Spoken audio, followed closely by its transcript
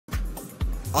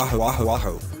Aho aho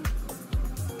aho.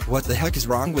 What the heck is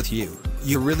wrong with you?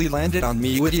 You really landed on me,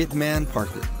 you idiot man,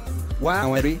 Parker.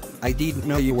 Wow, Eddie, I didn't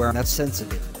know you were that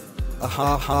sensitive.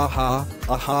 Aha ha ha,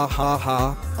 aha ha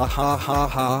ha, aha ha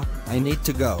ha, I need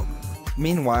to go.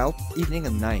 Meanwhile, evening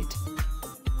and night.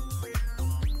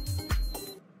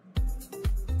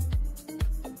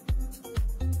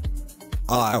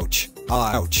 Ouch,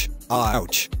 ouch,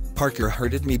 ouch. Parker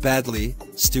hurted me badly,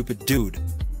 stupid dude.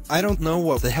 I don't know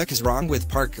what the heck is wrong with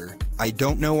Parker. I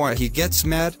don't know why he gets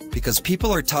mad, because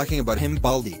people are talking about him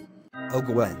baldy. Oh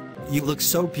Gwen, you look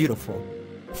so beautiful.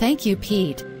 Thank you,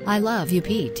 Pete. I love you,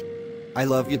 Pete. I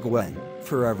love you, Gwen,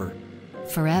 forever.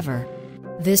 Forever.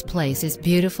 This place is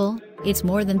beautiful. It's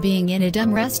more than being in a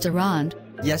dumb restaurant.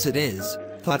 Yes it is.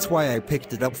 That's why I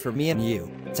picked it up for me and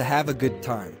you, to have a good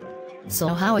time. So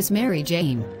how is Mary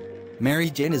Jane? Mary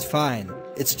Jane is fine.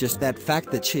 It's just that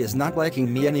fact that she is not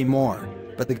liking me anymore.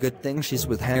 But the good thing she's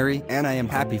with Harry, and I am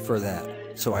happy for that,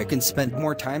 so I can spend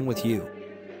more time with you.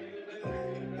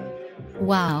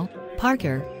 Wow,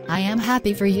 Parker, I am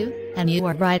happy for you, and you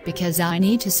are right because I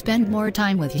need to spend more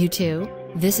time with you too.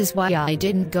 This is why I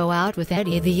didn't go out with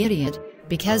Eddie the idiot,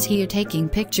 because he is taking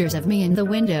pictures of me in the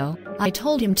window. I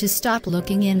told him to stop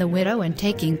looking in the window and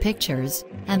taking pictures,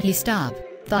 and he stopped.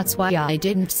 That's why I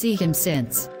didn't see him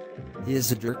since. He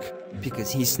is a jerk.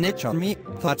 Because he snitched on me,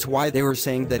 that's why they were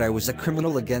saying that I was a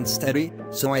criminal against Eddie,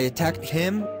 so I attacked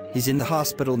him. He's in the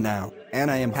hospital now, and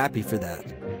I am happy for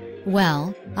that.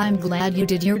 Well, I'm glad you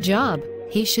did your job.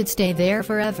 He should stay there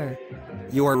forever.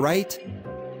 You are right.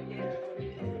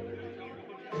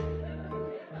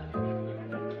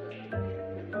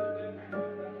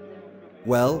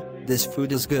 Well, this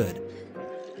food is good.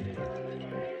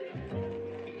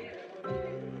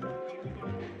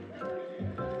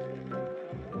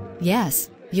 Yes,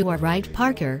 you are right,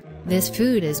 Parker. This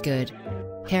food is good.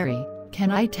 Harry, can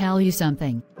I tell you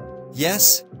something?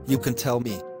 Yes, you can tell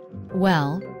me.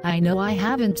 Well, I know I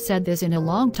haven't said this in a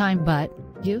long time, but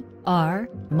you are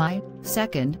my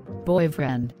second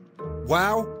boyfriend.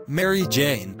 Wow, Mary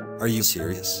Jane, are you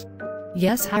serious?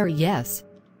 Yes, Harry, yes.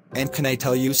 And can I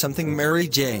tell you something, Mary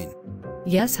Jane?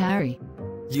 Yes, Harry.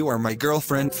 You are my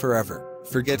girlfriend forever.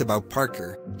 Forget about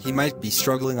Parker, he might be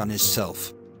struggling on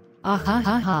himself. Ah ha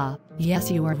ha ha,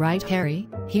 yes you are right, Harry.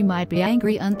 He might be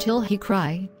angry until he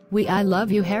cry. I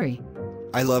love you, Harry.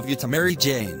 I love you to Mary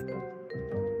Jane.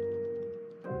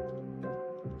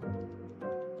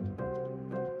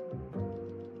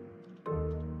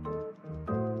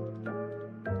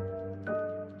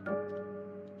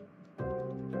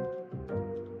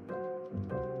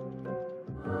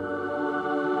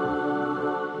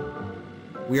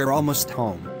 We are almost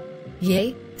home.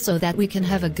 Yay, so that we can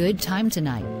have a good time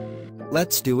tonight.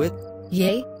 Let's do it.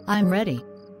 Yay, I'm ready.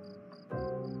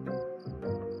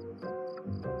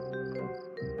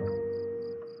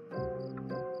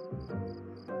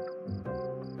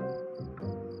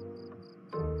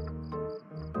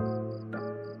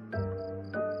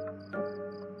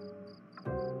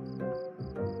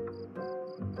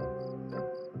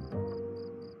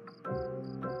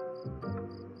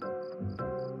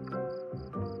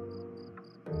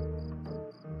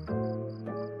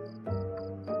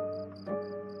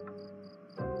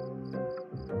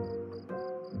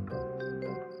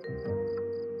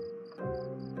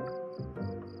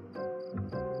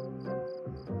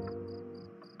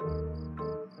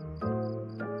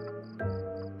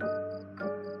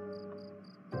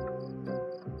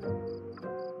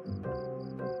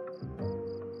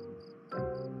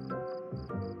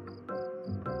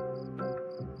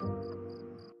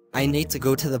 I need to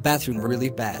go to the bathroom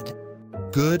really bad.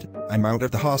 Good, I'm out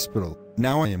of the hospital.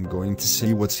 Now I am going to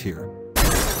see what's here.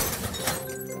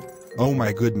 Oh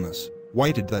my goodness,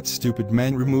 why did that stupid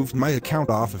man remove my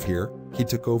account off of here? He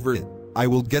took over it. I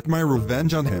will get my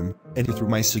revenge on him, and he threw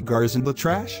my cigars in the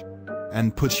trash?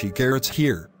 And put she carrots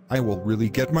here. I will really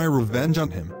get my revenge on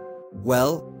him.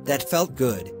 Well, that felt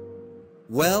good.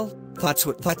 Well, that's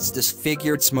what that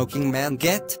disfigured smoking man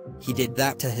get? He did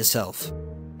that to himself.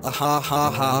 Aha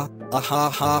ha ha, aha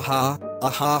ha ha,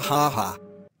 aha ha ha.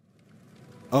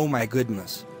 Oh my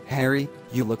goodness, Harry,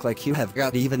 you look like you have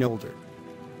got even older.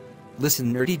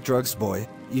 Listen, nerdy drugs boy,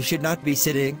 you should not be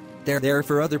sitting there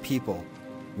for other people.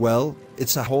 Well,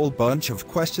 it's a whole bunch of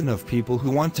question of people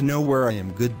who want to know where I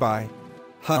am. Goodbye.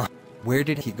 Huh, where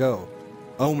did he go?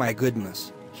 Oh my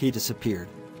goodness, he disappeared.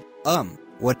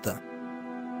 What the?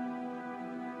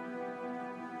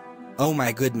 Oh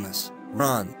my goodness,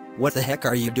 Ron, what the heck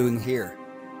are you doing here?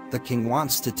 The king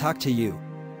wants to talk to you.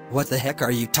 What the heck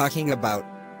are you talking about?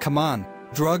 Come on,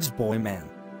 drugs boy man.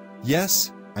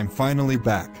 Yes, I'm finally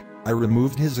back. I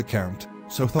removed his account,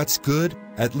 so that's good.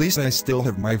 At least I still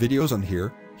have my videos on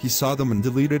here. He saw them and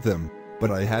deleted them,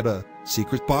 but I had a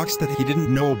secret box that he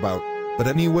didn't know about. But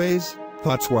anyways,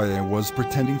 that's why I was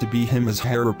pretending to be him as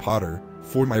Harry Potter,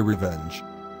 for my revenge.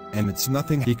 And it's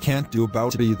nothing he can't do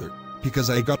about it either, because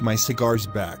I got my cigars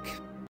back.